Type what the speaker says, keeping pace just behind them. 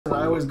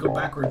always go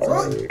backwards.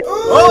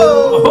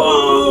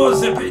 Oh,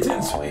 the bait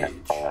and switch.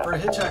 For a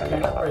hitchhiker, you're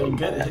not very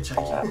good at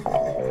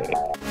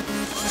hitchhiking.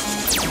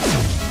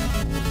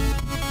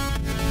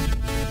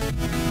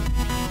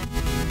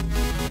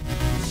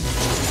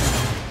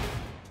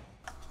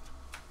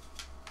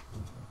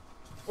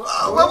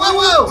 Whoa, whoa, whoa,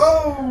 whoa!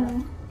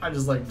 Oh! I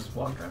just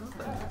walked right up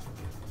there.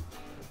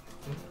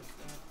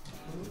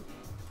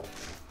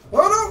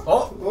 Oh no!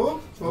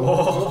 Oh!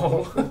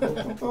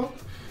 Oh!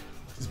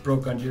 Just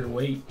broke under your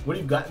weight. What do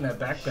you got in that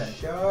backpack?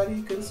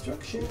 Shoddy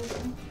construction.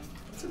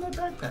 What's in that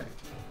backpack?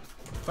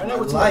 Find out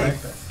what's in that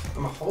backpack.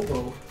 I'm a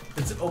hobo.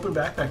 It's an open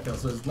backpack though,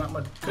 so there's not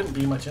much. Couldn't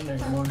be much in there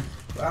anymore.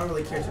 I don't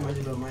really care too much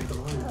about my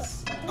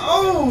belongings.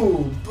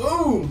 Oh!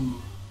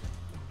 Boom!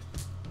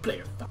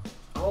 Player.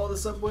 Oh, the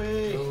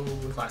subway. Oh.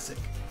 Classic.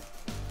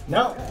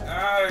 No.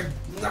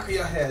 Knock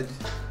your head.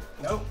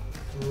 Nope.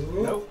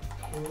 Nope.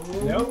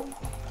 Nope.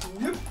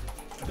 Yep.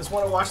 I just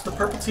want to watch the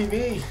purple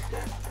TV.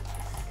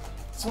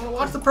 Just want to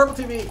watch the purple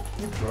TV.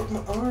 You broke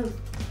my arm.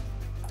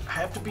 I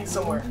have to be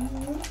somewhere.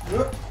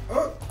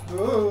 Oh.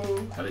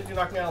 How did you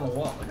knock me out on the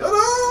wall?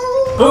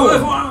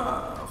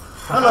 Oh,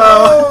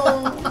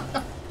 Hello.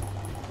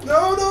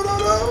 No, no, no,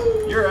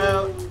 no. You're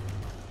out.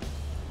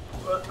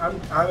 Well,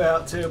 I'm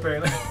out too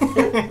apparently.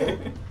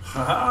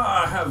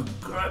 Haha, I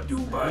have grabbed you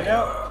by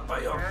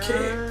your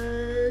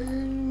cape.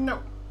 No.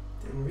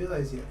 Didn't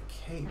realize you had a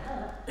cape.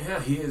 Yeah,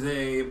 he is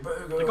a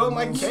burger Look at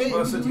my cape.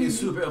 monstrosity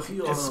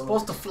superhero. It's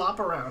supposed to flop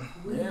around.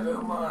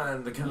 Never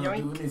mind, I cannot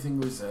do anything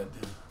with that.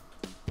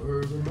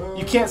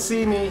 You can't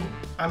see me.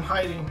 I'm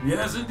hiding.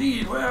 Yes,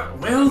 indeed. Where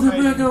the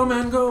burger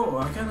man go?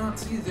 I cannot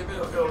see the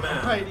burger I'm man.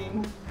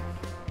 hiding.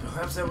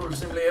 Perhaps I will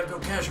simply have to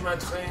cash my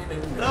train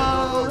and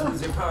go to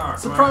the park.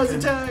 Surprise where I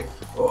attack!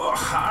 Oh,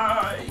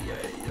 hi!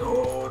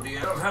 Oh, the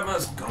I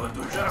must go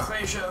into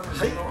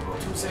gyrations in order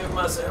to save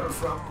myself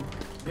from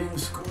being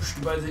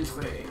squished by the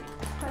train.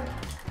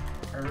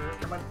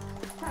 Come on.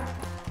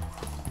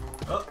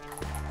 Oh.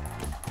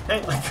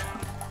 Hey,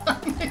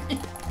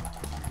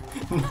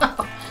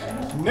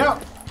 No!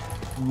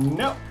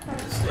 No!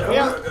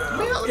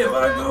 If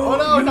I go, oh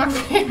no, knock me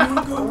you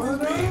out! go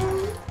with me.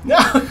 No!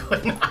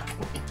 Knock me out!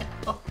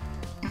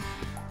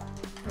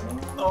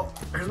 Oh,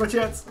 here's my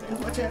chance! Here's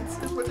my chance!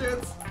 Here's my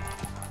chance!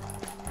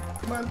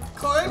 Come on,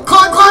 climb!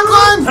 Climb, climb,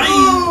 climb!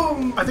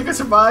 Boom! I think I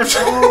survived!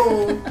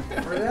 Oh!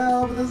 For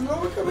now, but there's no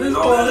one coming. There's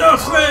only a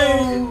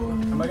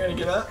train! Am I gonna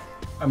get up?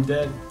 I'm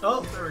dead.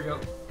 Oh, there we go.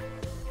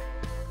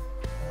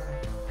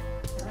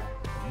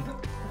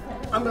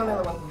 I'm down the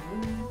other one.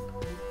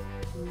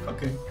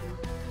 Okay.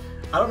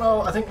 I don't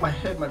know, I think my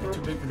head might be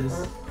too big for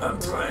this. I'm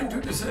trying to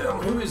discern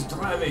who is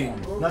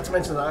driving. Not to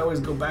mention that I always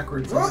go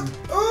backwards. Oh!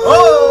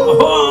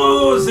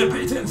 Oh, the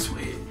bait and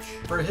switch.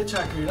 For a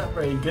hitchhiker, you're not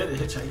very good at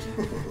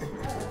hitchhiking.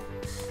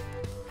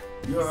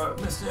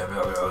 Mr.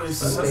 Burger is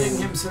sunning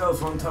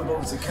himself on top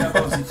of the cab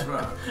of the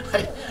truck.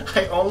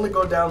 I only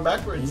go down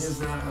backwards. He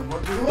is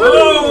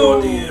oh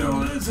dear,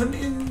 it's an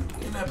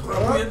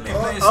inappropriately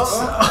placed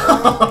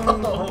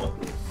Oh.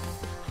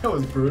 That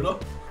was brutal.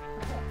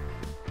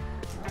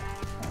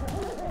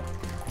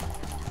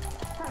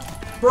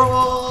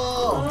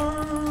 Brawl!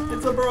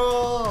 It's a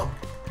brawl!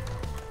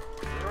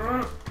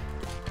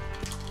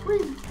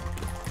 Whee!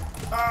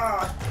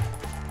 Ah!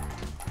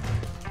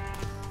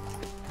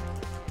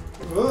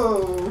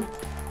 Whoa!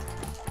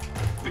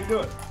 What are you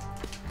doing?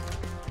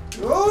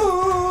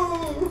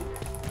 Whoa!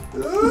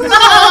 No!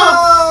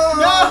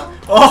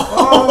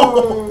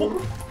 Oh!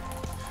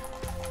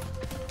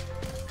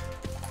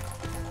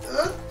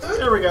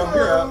 There we go,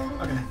 you're out.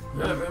 Okay.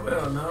 Very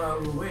well, now I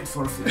will wait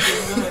for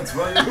 15 minutes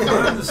while you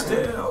climb the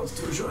stairs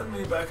to join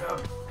me back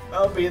up.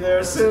 I'll be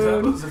there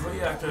soon. The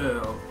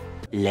reactor.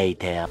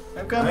 Later.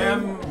 I'm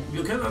coming.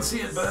 You cannot see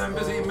it, but I'm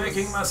busy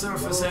making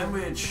myself a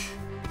sandwich.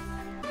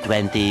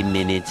 20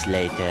 minutes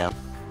later.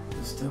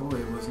 The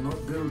stairway was not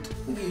built.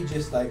 Look at you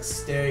just like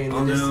staring in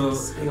Oh, the no.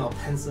 distance, being all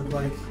pensive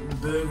like.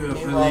 Burger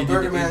Meanwhile,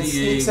 Burger Man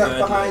sneaks up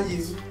behind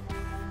you.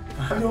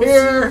 I'm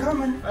here.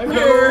 Coming. I'm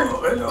here.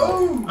 Hello.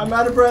 Oh! I'm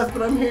out of breath,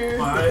 but I'm here.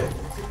 Bye.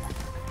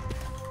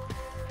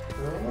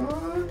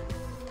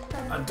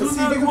 I do Let's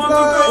see not if you can want to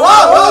fly. go.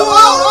 Whoa, whoa,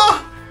 whoa, whoa!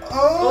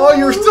 Oh! Oh,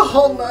 you were still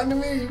holding on to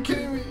me. Are you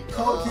kidding me?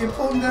 Oh, can you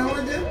pull him down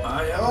with it?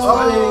 I am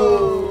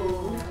Oh!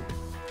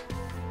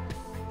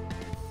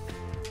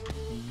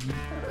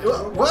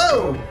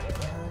 Whoa!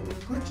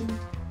 Glitching.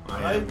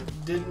 I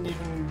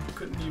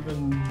couldn't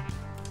even.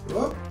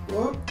 Whoop,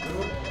 whoop,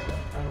 whoop.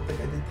 I don't think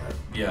I did that.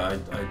 Yeah,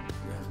 I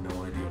have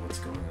no idea what's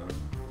going on.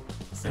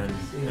 And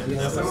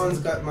Yeah, that someone's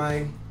was, got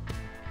my.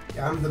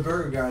 Yeah, I'm the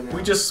burger guy now.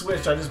 We just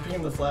switched. I just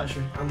became the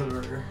Flasher. I'm the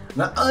burger.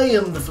 Now I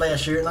am the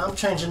Flasher, and I'm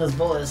changing his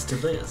voice to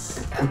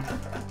this.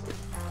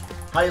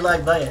 How you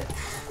like that?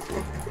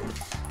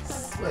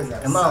 What is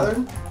that? Come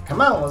Southern? on,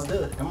 come on, let's do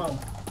it. Come on,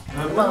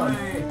 come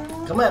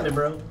on, come at me,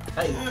 bro.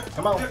 Hey,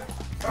 come on.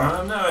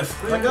 I'm now a Let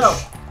fresh, go.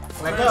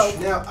 Let go.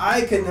 Now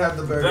I can have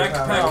the burger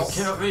backpack power.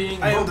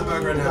 carrying. I am the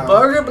burger The now.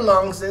 burger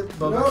belongs at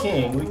Burger Nope.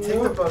 King. We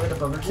take the Nope. burger to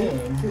Burger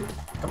King.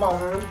 Come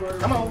on,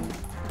 come on.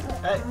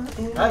 Hey,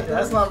 hey,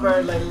 that's not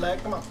very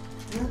ladylike. Come on.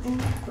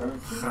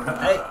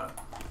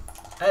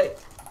 Hey,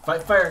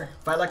 fight fair.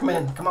 Fight like a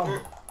man. Come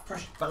on.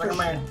 Fight like a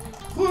man.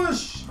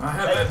 Push! I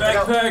have a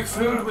backpack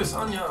filled with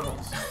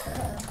onions.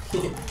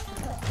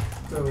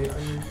 Throw away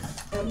onions.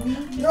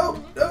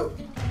 No!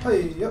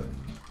 Hey, yep.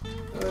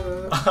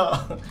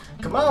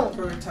 Come on.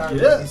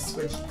 Yeah.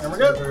 Switch There we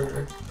go.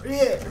 burger.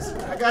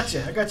 Yeah, I got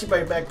you by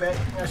your backpack.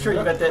 I'm sure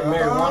you got that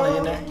marijuana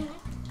in there.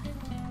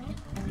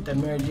 Get that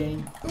Mary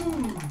Jane.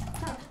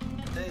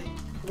 Hey.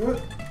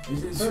 What?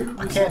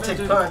 I can't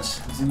take punch.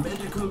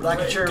 Like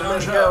a sure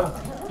let's go.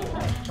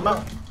 Come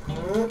on.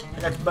 I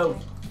got you both.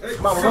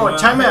 Come on, we're going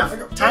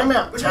timeout.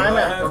 Timeout.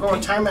 Timeout. We're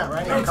going timeout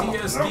right now. Come on.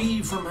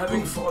 PTSD from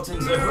having fought in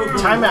the hobo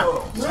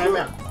Timeout.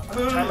 Timeout.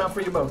 Timeout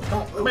for you both.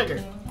 Come on, come back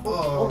here.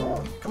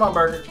 Oh. Come on,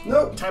 Burger.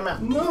 No.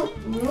 Timeout. No.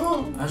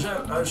 I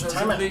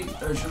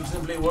shall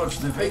simply watch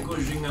the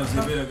vanquishing of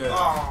the burger.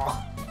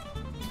 Oh.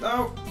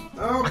 No.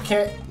 I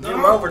can't get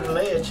him over the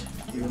ledge.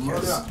 You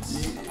cannot.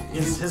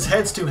 His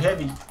head's too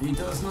heavy. He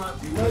does not.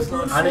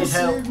 I need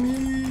help.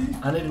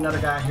 I need another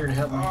guy here to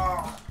help me.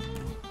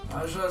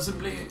 I shall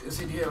simply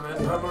sit here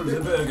and pummel the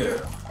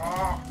burger.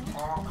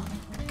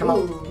 Come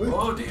on.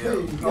 Oh dear.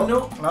 Oh,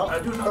 No, no. I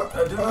do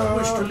not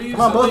wish to leave.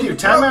 Come on, both of you.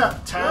 Time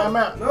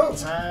Timeout. Timeout.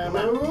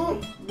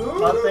 Timeout.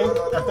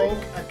 I think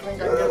I can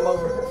get him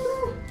over.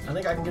 I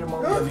think I can get him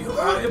over. If you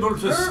are able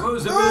to slow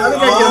the I think burger. I can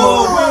get him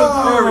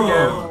over. There we go.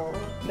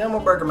 Now I'm a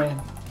Burger Man.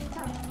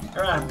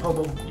 All right,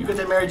 Pobo. You got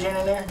that Mary Jane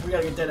in there? We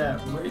gotta get that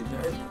out. Wait,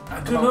 I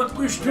do not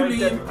wish to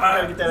leave. We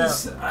gotta get that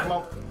out. Come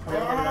on. We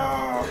gotta get it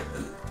out.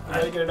 We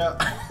gotta get it out.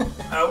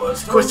 I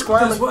was told Quit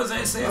squirming. this was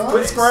a safe Quit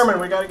place. squirming.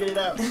 We gotta get it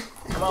out.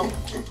 Come on.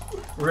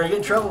 We're gonna get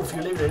in trouble if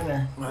you leave it in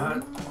there.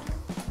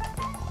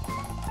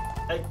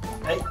 Hey,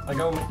 let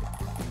go of me.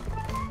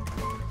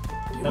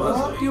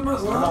 You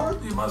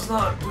must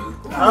not do.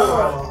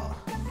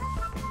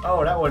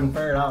 Oh, that wasn't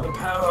fair at all. The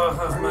power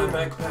of my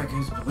backpack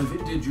has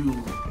prevented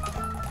you.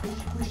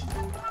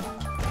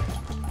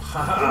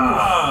 Ha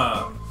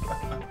ha!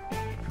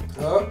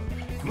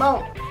 Come on.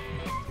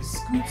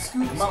 Scoot.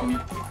 Come on. Here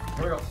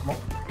we go. Come on.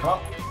 Come on.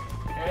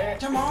 Yeah.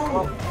 Come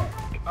on.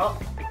 Oh.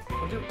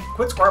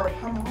 Quit squirming.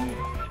 Come on.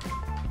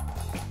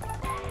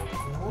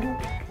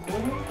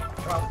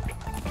 Come on.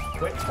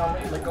 Quit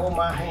squirming. Let go of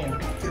my hand.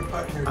 Your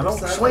partner. I don't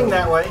swing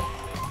that way.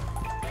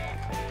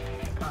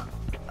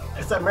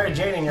 It's that Mary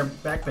Jane in your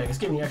backpack. It's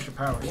giving you extra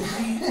powers.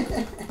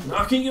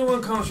 Knocking you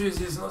unconscious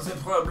is not a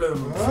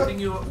problem. Getting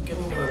you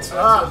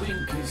outside the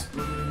rink is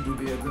proving to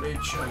be a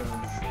great challenge.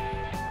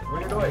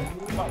 Run it away.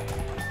 Come on.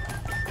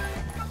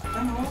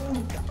 Come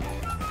on.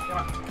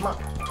 Come on.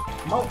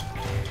 Come on.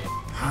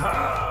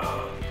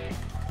 Ha!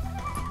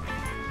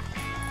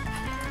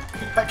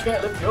 I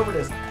can't lift you over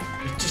this.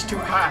 It's just too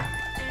high.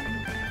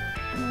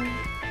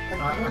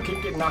 I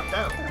keep getting knocked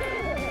out.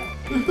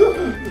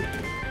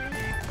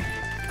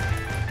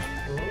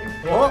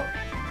 What?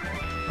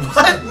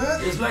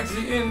 What? It's like the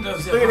end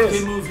of the Look at hockey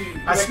this. movie.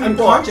 I sleepwalk.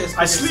 unconscious, I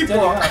but you're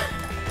sleepwalk.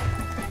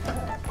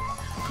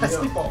 standing I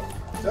sleepwalk.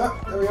 There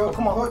we go. Oh,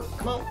 come on.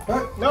 Come on.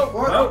 What? No.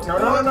 What? No.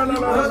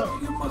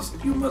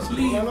 You must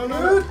leave. No.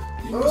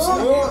 You must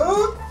leave.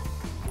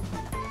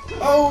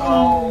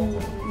 Oh.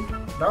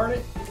 Darn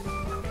it.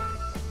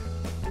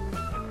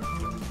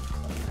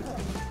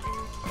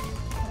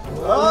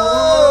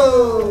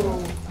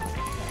 Oh.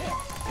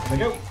 There we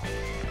go.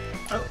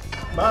 Oh,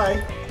 bye.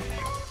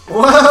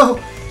 Whoa.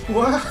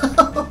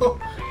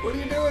 What are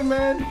you doing,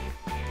 man?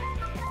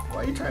 Why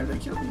are you trying to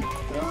kill me?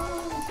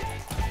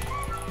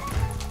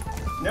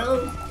 No.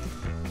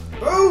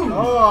 Boom!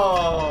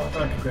 Oh, I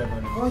thought I could grab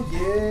one. Oh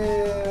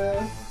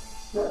yeah.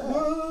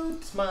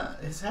 What?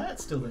 His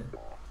hat's still there.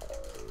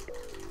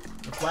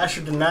 The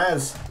flasher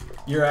denies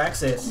your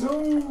access. No.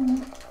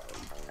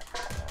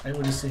 I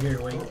will just sit here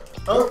and wait.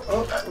 Oh.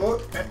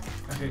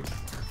 Okay.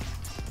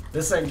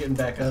 This ain't getting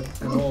back up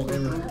at all.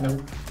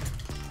 Nope.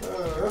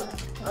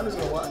 I'm just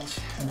gonna watch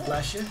and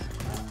flash you.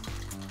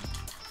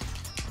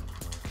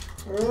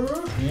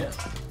 Yeah.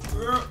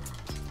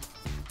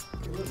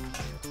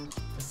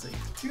 Let's see.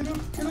 Get up.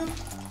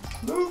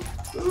 No.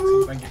 See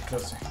if I can get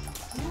closer.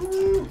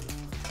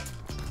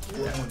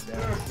 That one's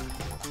down.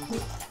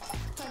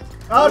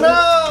 Oh no!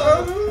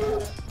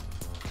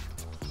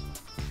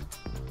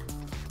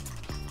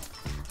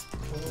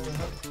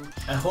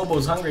 That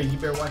hobo's hungry. You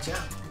better watch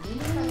out.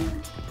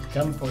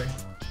 Coming for you.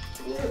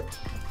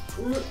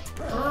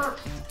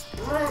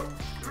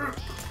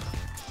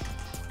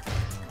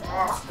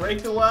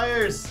 Break the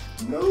wires.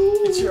 No.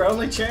 It's your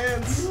only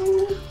chance.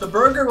 No. The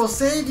burger will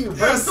save you. Break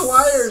Yes. the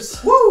wires.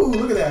 Woo!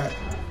 Look at that.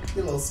 Get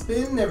a little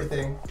spin and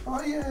everything.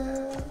 Oh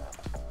yeah.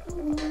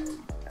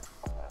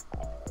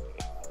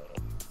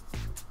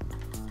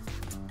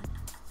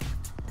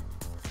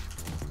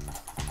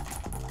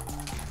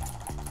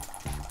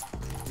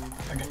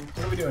 Okay,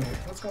 what are we doing here?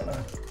 What's going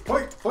on?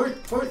 Fight.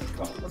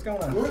 What's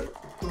going on? What?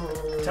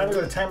 Time to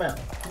go to timeout.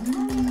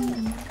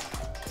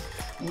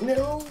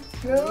 No.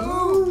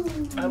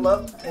 I'm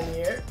up in the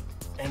air,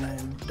 and I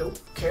don't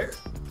care.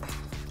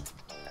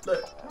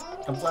 Look,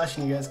 I'm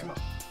flashing you guys. Come on.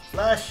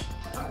 Flash.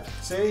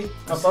 See?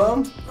 A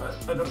bum?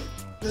 I don't.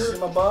 See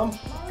my bum?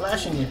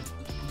 Flashing you.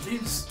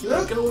 Please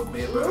let go of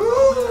me.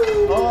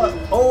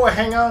 Oh,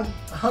 hang on.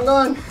 Hung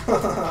on.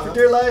 For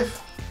dear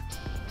life.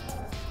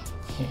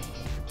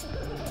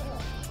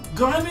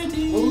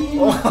 Gravity!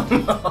 Oh,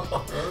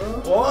 no.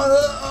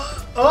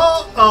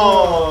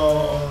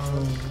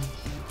 Oh.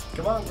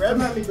 Come on, grab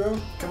Come at me, bro.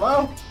 Come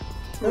on.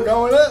 We're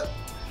going up.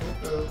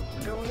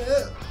 We're going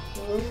up.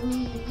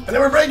 And then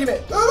we're breaking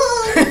it.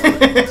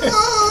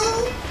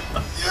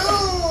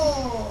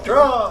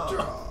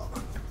 Draw.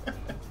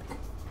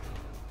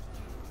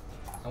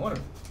 I want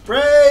to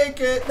break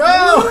it.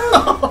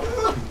 No.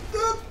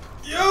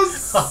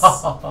 Yes.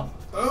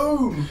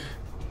 Boom.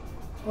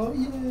 Oh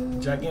yeah.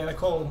 Gigantic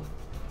hole.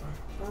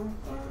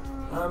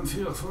 I'm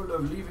fearful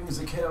of leaving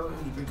the carriage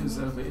because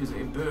there is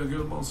a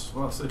burger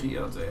monstrosity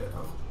out there.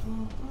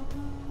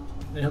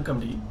 Then he'll come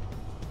to you.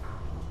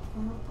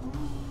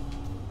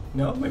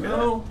 No, maybe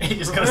No. not. He's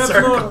just gonna Perhaps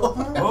circle.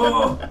 not.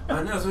 Oh,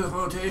 another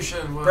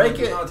rotation where Break I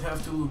do it. not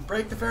have to.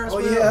 Break the Ferris Oh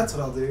wheel. yeah, that's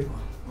what I'll do.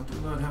 I do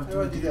not have How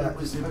do I to do deal that?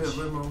 with the Just punch.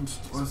 burger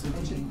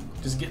monstrosity.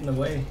 Just get in the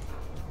way.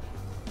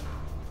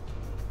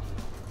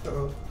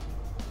 Uh-oh.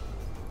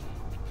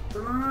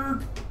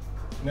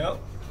 No.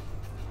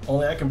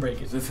 Only I can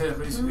break it. The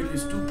Ferris wheel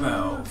is too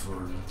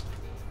powerful.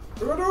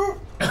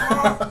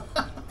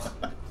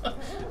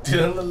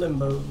 Doing the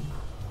limbo.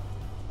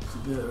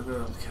 The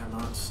burger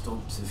cannot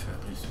stop the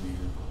Ferris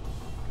wheel.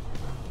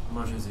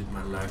 Much as it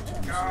might like to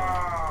do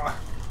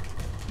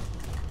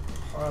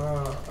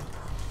so.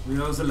 We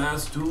are the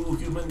last two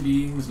human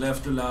beings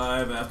left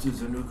alive after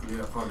the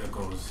nuclear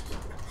holocaust.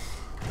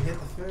 Get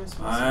the Ferris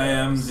wheel. I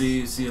am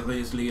the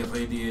seriously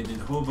irradiated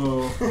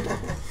hobo.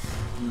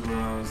 You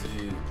are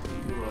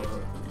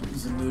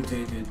the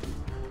mutated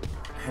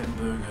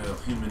hamburger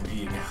human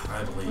being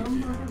hybrid.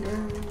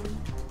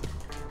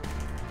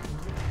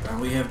 And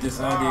we have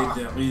decided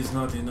there is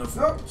not enough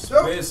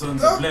space on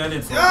the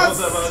planet for both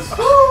of us.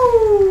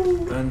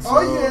 And so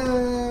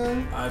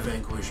I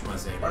vanquish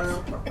myself.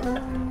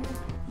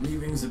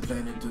 Leaving the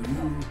planet to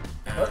you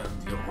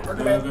and your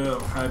burger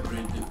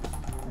hybrid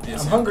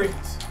descendants. I'm hungry.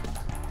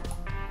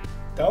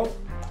 Don't.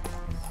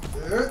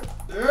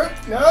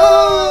 No!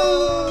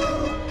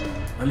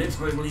 I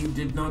literally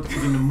did not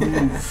even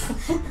move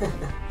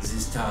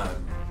this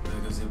time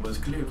because it was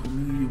clear to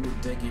me you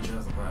would take each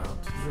other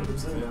out from the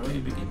very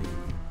beginning.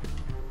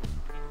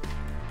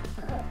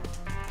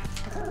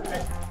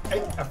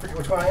 Hey, I forget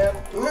which one I am.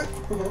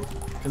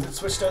 Because it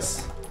switched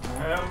us.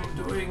 I am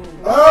doing.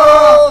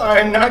 Oh!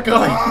 I'm not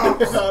going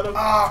without him.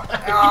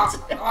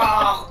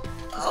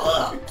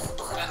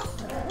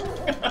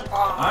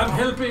 I'm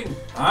helping.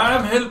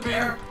 I'm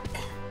helping.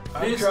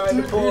 I'm trying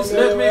to pull please him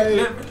let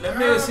away.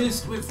 me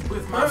assist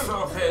with my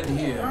forehead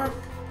here.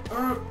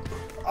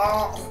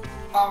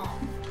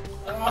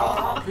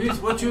 Please,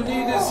 what you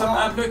need is some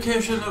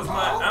application of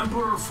my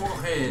ample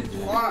forehead.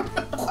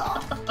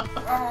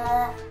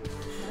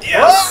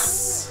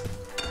 Yes!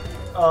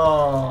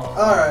 Oh.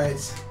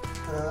 Alright.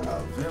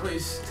 Very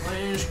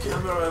strange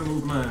camera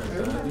movement. I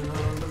do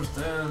not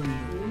understand.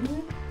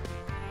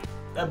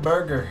 That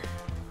burger.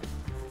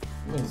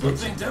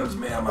 Something tells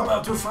me I'm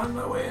about to find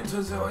my way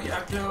into the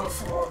reactor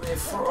for the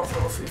fourth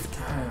or fifth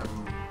time.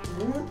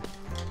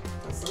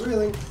 That's the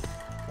reeling.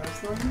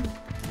 That's not good.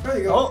 There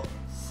you go. Oh.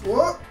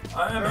 What?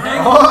 I am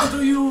hanging on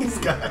to you.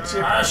 Got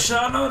you. I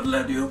shall not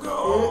let you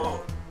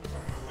go.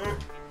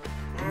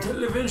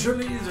 Until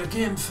eventually the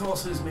game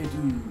forces me to.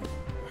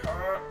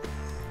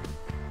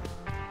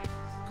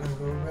 Gonna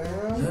go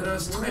around. Let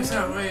us trace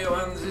our way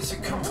around the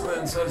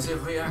circumference of the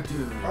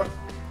reactor.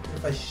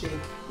 If I shake.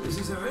 This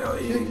is a Shake,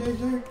 very shake,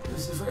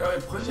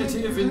 shake.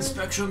 primitive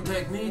inspection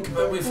technique,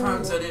 but we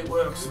found that it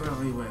works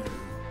very well.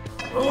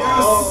 Oh,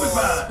 Yes!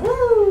 goodbye.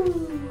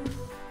 Woo!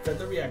 Fed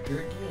the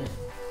reactor again.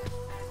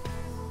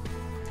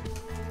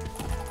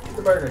 Get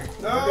the burger.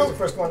 No. Burger's the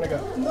first one to go.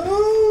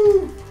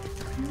 No!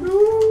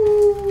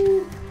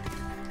 No!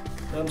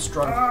 Let him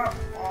struggle.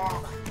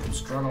 Let him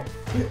struggle.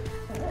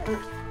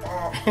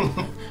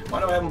 Why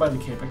do I have him by the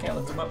cape? I can't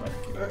lift him up by the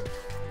cape.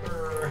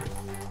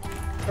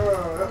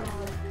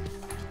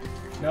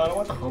 No, I don't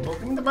want the hobo.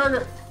 Give me the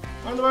burger.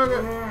 I want the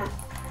burger.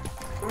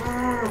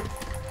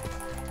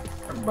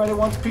 Everybody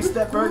wants a piece of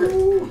that burger.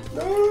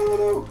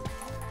 No!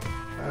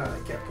 I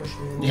can't push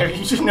me in. Yeah,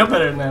 you should know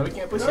better than that. We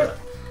can't push you out.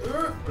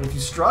 But if you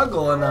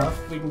struggle enough,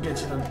 we can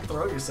get you to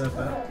throw yourself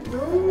out.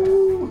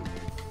 No!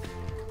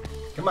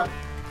 Come on.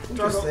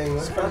 Interesting.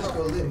 Let's just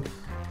go limp.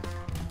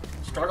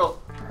 Struggle.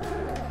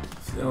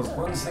 If there's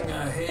one thing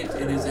I hate,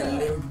 it is a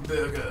limp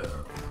burger.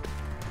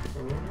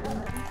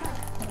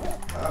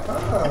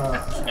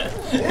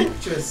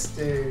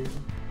 Interesting.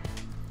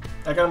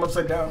 I got him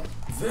upside down.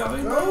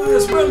 Very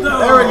nice, well done.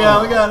 There we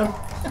go. We got him.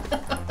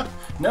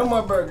 No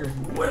more burger.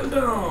 Well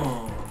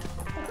done.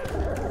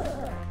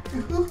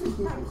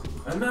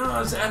 And now,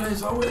 as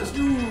allies always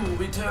do,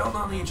 we turn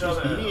on each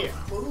other. Yeah.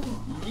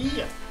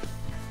 Yeah.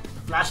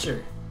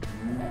 Flasher.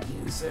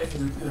 You say that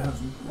you have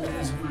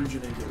minuscule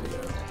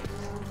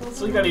genitalia.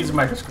 So you gotta use a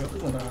microscope.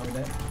 There's nothing wrong with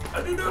that.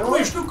 I do not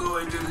wish to go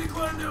into the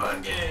corner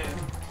again.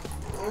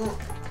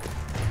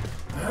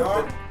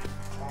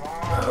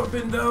 I've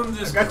been down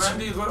this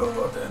grindy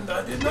road and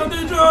I did not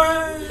enjoy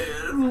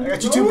it. I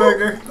got you too,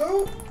 Burger.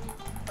 No.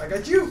 I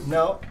got you.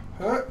 No.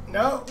 Huh?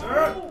 No.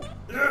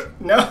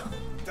 No.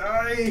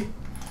 Die.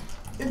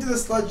 Into the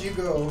sludge you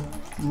go.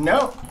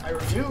 No. I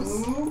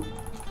refuse. Ooh.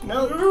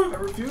 No. I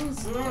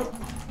refuse.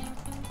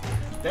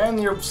 Damn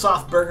your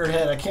soft burger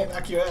head. I can't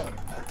knock you out.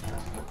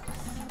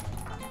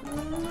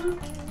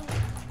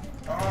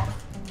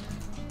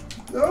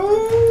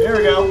 No. There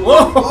we go.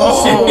 Whoa.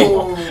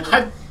 Oh.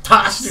 I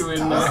tossed you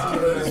in there.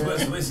 This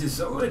was with his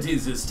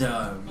authorities this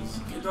time.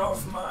 Get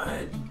off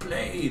my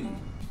plane.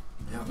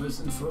 Ja, wir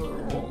sind für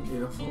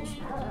Air Force.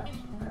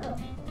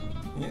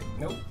 Yeah,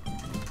 nope.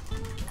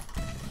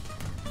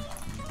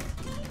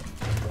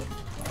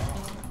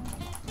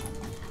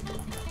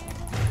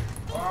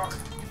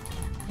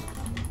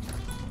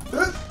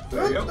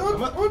 There you go.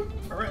 Come up.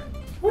 Alright.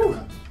 Woo.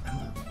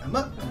 I'm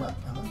up.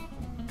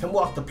 Come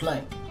walk the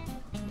plank.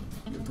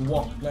 You have to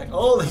walk the plank.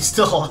 Oh, he's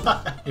still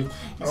alive.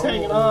 He's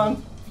hanging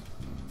on.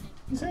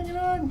 He's hanging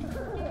on.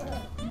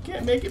 You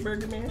can't make it,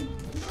 Burger Man.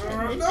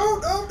 No.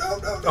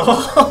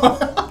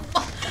 Oh!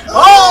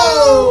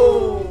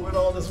 Oh! When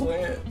all this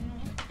went.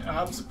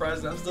 I'm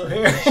surprised I'm still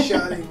here.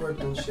 Shoddy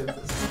workmanship.